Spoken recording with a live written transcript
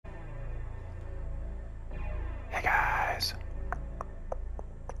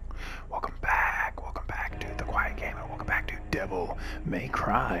Devil May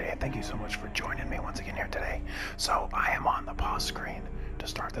Cry. Thank you so much for joining me once again here today. So I am on the pause screen to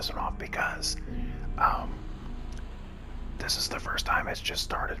start this one off because this is the first time it's just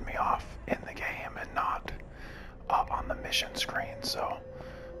started me off in the game and not on the mission screen. So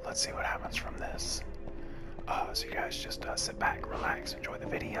let's see what happens from this. So you guys just sit back, relax, enjoy the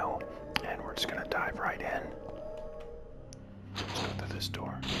video, and we're just gonna dive right in. Let's go through this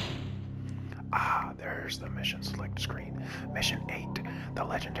door. There's the mission select screen. Mission 8, the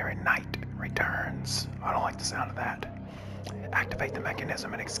legendary knight returns. I don't like the sound of that. Activate the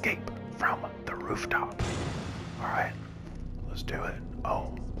mechanism and escape from the rooftop. Alright, let's do it.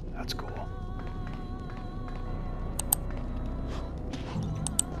 Oh, that's cool.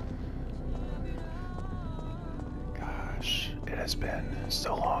 Gosh, it has been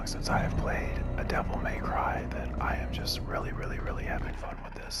so long since I have played a Devil May Cry that I am just really having fun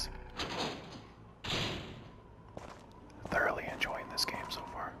with this. Thoroughly enjoying this game so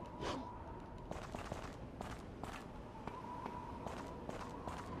far.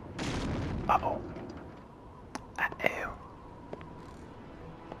 Uh-oh. Uh-oh.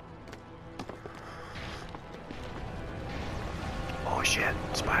 Oh shit,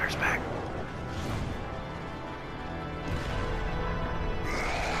 Spider's back.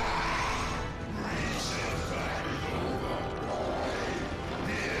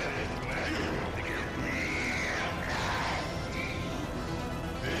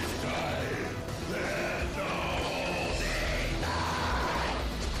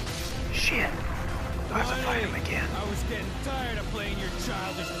 Shit. Do I have to fight him again? I was getting tired of playing your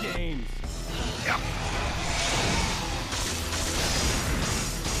childish games. Yep.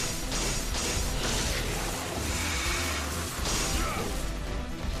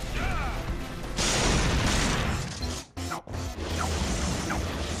 No. No. No.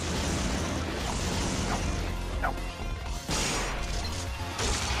 No. No.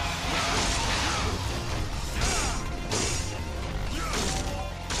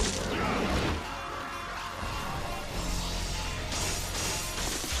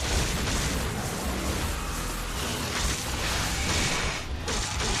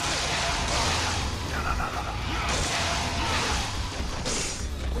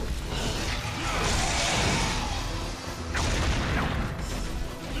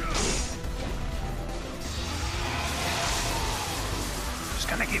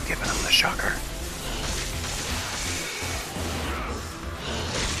 Gonna keep giving him the shocker.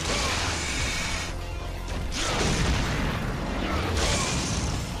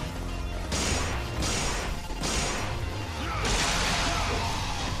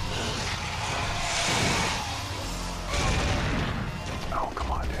 Oh,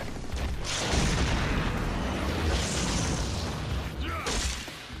 come on, dude.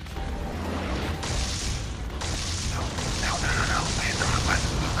 No. I hit the wrong button.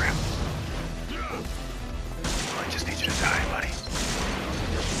 Oh, crap. Oh, I just need you to die, buddy.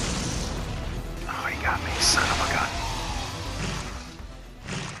 Oh, he got me, son of a gun.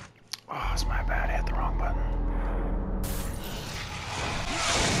 Oh, it's my bad. I hit the wrong button.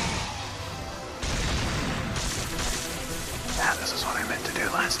 Yeah, this is what I meant to do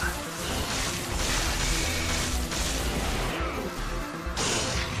last time.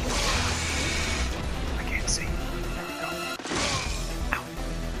 I can't see. There we go. Ow.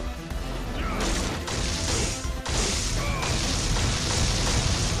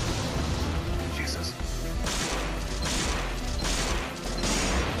 Jesus.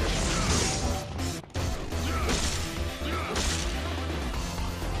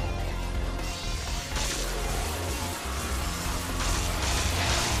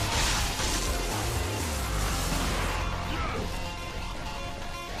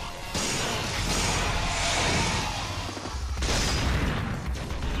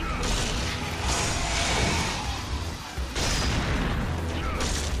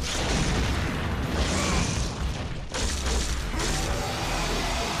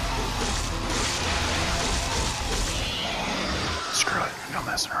 Screw it, no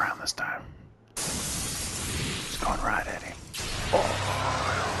messing around this time. Just going right at him.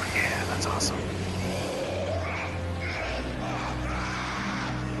 Oh, yeah, that's awesome.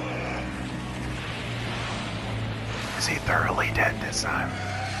 Is he thoroughly dead this time?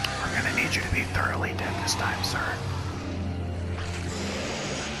 We're gonna need you to be thoroughly dead this time, sir.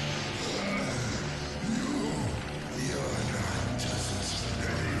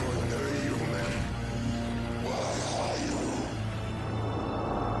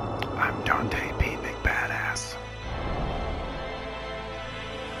 I'm Dante P. Big Badass.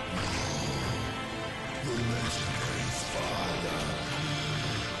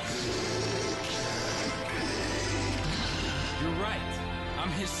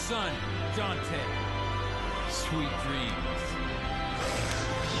 his son, Dante. Sweet dreams.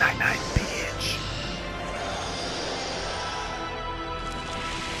 Night night, bitch.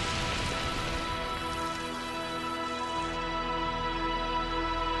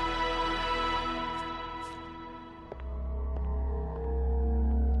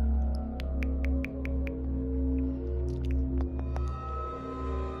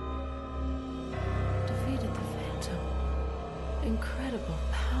 Defeated the Phantom. Incredible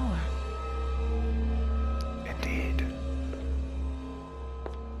power. Indeed.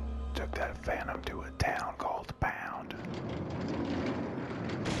 Took that phantom to a town called Pound.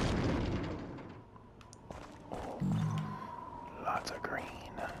 Lots of green.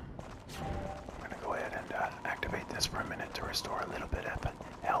 I'm gonna go ahead and activate this for a minute to restore a little bit of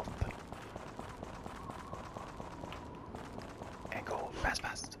health. And go fast,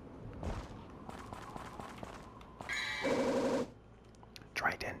 fast.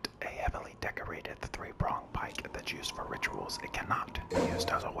 Trident, a heavily decorated three-pronged pike that's used for rituals. It cannot be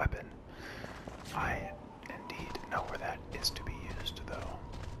used as a weapon. I indeed know where that is to be used, though.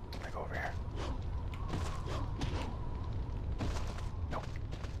 Can I go over here? Nope.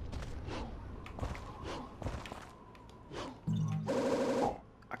 Oh,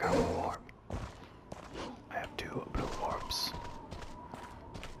 I got a blue orb. I have 2 blue orbs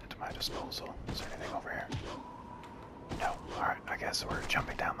at my disposal. Is there anything over here? No. Alright, I guess we're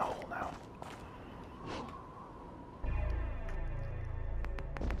jumping down the hole now.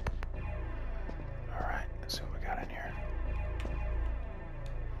 Alright, let's see what we got in here.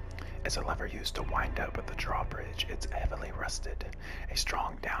 It's a lever used to wind up the drawbridge. It's heavily rusted. A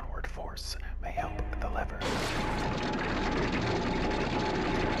strong downward force may help the lever.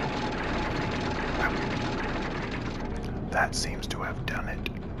 That seems to have done it.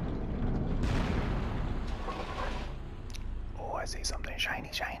 Oh, I see something shiny,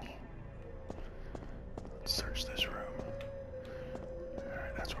 shiny. Let's search this room.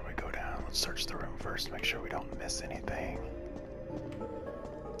 Alright, that's where we go down. Let's search the room first, make sure we don't miss anything.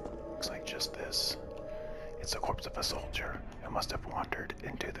 Looks like just this. It's the corpse of a soldier who must have wandered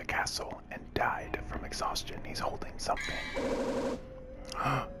into the castle and died from exhaustion. He's holding something.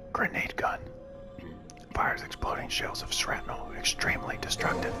 Grenade gun. Fires exploding shells of shrapnel. Extremely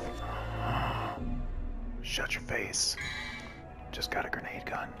destructive. Shut your face. Just got a grenade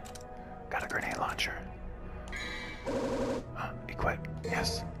gun. Got a grenade launcher. Equip.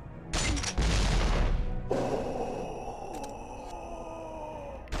 Yes.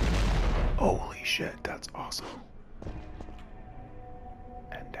 Holy shit, that's awesome.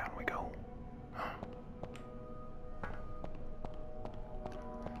 And down we go. I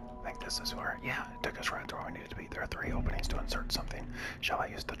think this is where, yeah, it took us right to where we needed to be. There are 3 openings to insert something. Shall I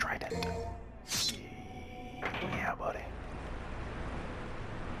use the trident? Yeah, buddy.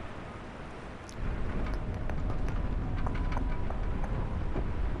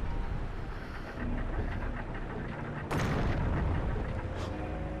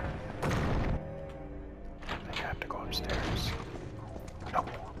 I think I have to go upstairs. No,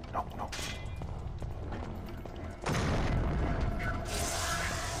 no, no.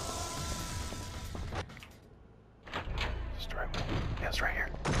 Just right. Yes, right here.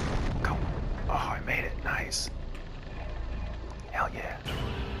 Go. Oh, I made it. Nice. Hell yeah.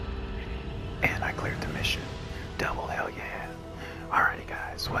 And I cleared the mission. Double hell yeah. Alrighty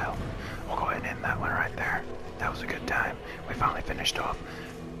guys, well, we'll go ahead and end that one right there. That was a good time. We finally finished off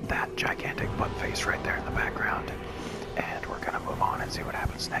that gigantic butt face right there in the background. And we're gonna move on and see what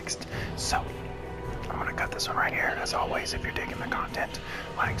happens next. So, I'm gonna cut this one right here. As always, if you're digging the content,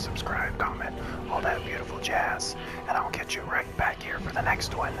 like, subscribe, comment, all that beautiful jazz. And I'll catch you right back here for the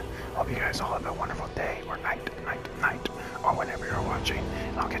next one. Hope you guys all have a wonderful day, or night, or whenever you're watching.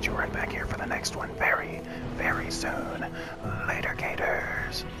 And I'll catch you right back here for the next one very, very soon. Later,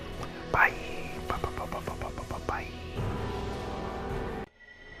 Gators. Bye.